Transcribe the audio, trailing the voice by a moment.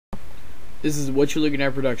This is What You're Looking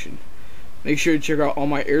At Production. Make sure to check out all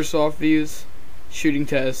my airsoft videos, shooting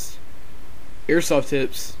tests, airsoft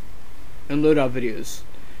tips, and loadout videos.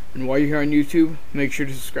 And while you're here on YouTube, make sure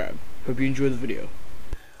to subscribe. Hope you enjoy the video.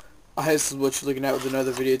 Hi, this is What You're Looking At with another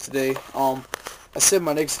video today. I said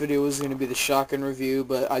my next video was going to be the shotgun review,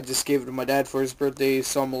 but I just gave it to my dad for his birthday,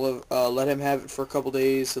 so I'm going to let him have it for a couple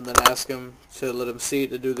days and then ask him to let him see it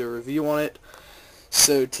to do the review on it.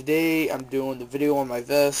 So today I'm doing the video on my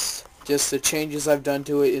vest. Just the changes I've done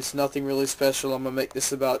to it. It's nothing really special. I'm going to make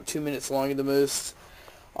this about 2 minutes long at the most.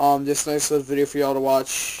 Just a nice little video for y'all to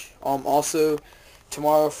watch. Also,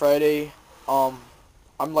 tomorrow, Friday, I'm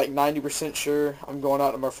like 90% sure I'm going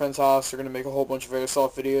out to my friend's house. We're going to make a whole bunch of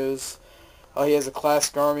airsoft videos. He has a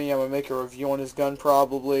classic army. I'm going to make a review on his gun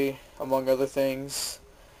probably, among other things.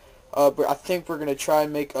 But I think we're going to try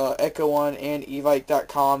and make Echo1 and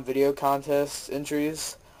evite.com video contest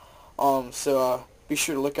entries. Be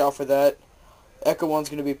sure to look out for that. Echo 1's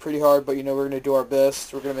going to be pretty hard, but we're going to do our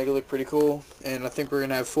best. We're going to make it look pretty cool, and I think we're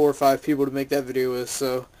going to have 4 or 5 people to make that video with,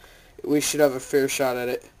 so we should have a fair shot at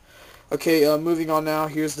it. Okay, moving on now.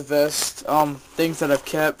 Here's the vest. Things that I've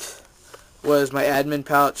kept was my admin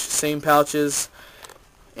pouch, same pouches,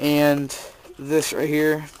 and this right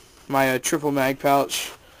here, my triple mag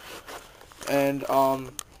pouch. And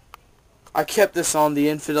I kept this on the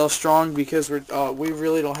Infidel Strong because we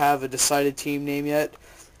really don't have a decided team name yet.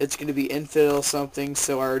 It's going to be Infidel something,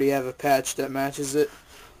 so I already have a patch that matches it.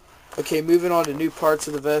 Okay, moving on to new parts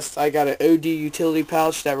of the vest. I got an OD utility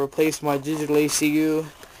pouch that replaced my digital ACU,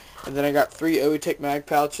 and then I got 3 OTech mag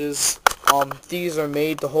pouches. These are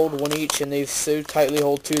made to hold 1 each, and they so tightly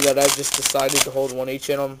hold 2 that I've just decided to hold 1 each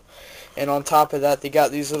in them. And on top of that, they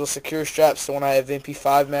got these little secure straps, so when I have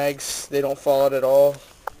MP5 mags, they don't fall out at all.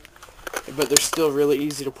 But they're still really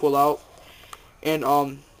easy to pull out. And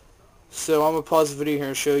so I'm going to pause the video here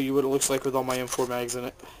and show you what it looks like with all my M4 mags in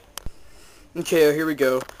it. Okay, here we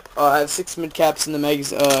go. I have 6 mid caps in the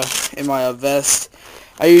mags in my vest.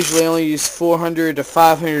 I usually only use 400 to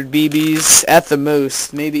 500 BBs at the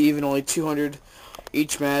most, maybe even only 200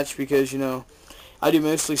 each match because I do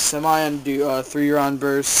mostly semi and do 3-round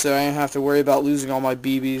bursts, so I don't have to worry about losing all my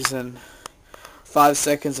BBs in 5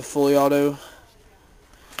 seconds of fully auto.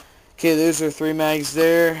 Okay, those are 3 mags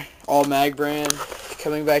there, all mag brand.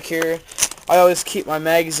 Coming back here, I always keep my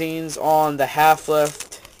magazines on the half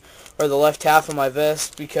left, or the left half of my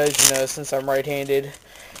vest, because since I'm right-handed,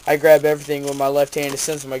 I grab everything with my left hand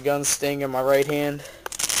since my guns sting in my right hand.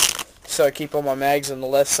 So I keep all my mags on the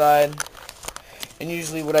left side. And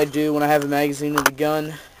usually what I do when I have a magazine in the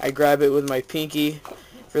gun, I grab it with my pinky,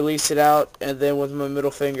 release it out, and then with my middle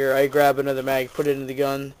finger I grab another mag, put it in the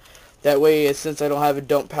gun. That way, since I don't have a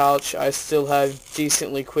dump pouch, I still have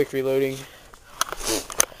decently quick reloading.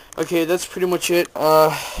 Okay, that's pretty much it.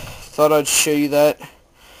 Thought I'd show you that.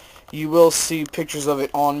 You will see pictures of it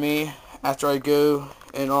on me after I go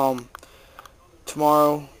and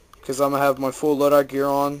tomorrow, because I'm going to have my full loadout gear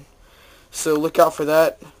on. So look out for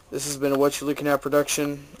that. This has been a What You're Looking At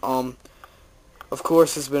production. Of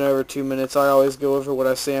course, it's been over 2 minutes. I always go over what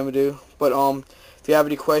I say I'm going to do. But if you have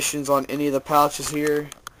any questions on any of the pouches here,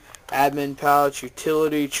 admin pouch,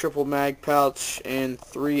 utility, triple mag pouch, and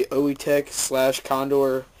 3 OETech /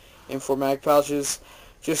 Condor M4 mag pouches,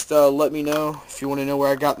 just let me know. If you want to know where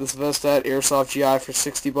I got this vest at, Airsoft GI for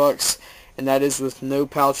 60 bucks, and that is with no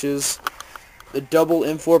pouches. The double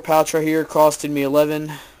M4 pouch right here costed me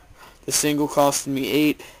 11. The single costed me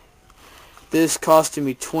 8. This costed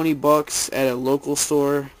me 20 bucks at a local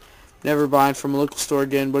store. Never buying from a local store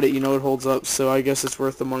again, but it holds up, so I guess it's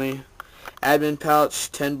worth the money. Admin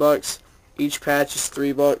pouch, 10 bucks. Each patch is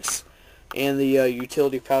 3 bucks, and the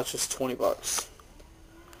utility pouch is 20 bucks.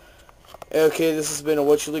 Okay, this has been a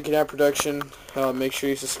What You're Looking At production. Make sure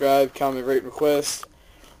you subscribe, comment, rate, request.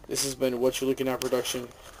 This has been What You're Looking At production.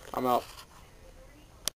 I'm out.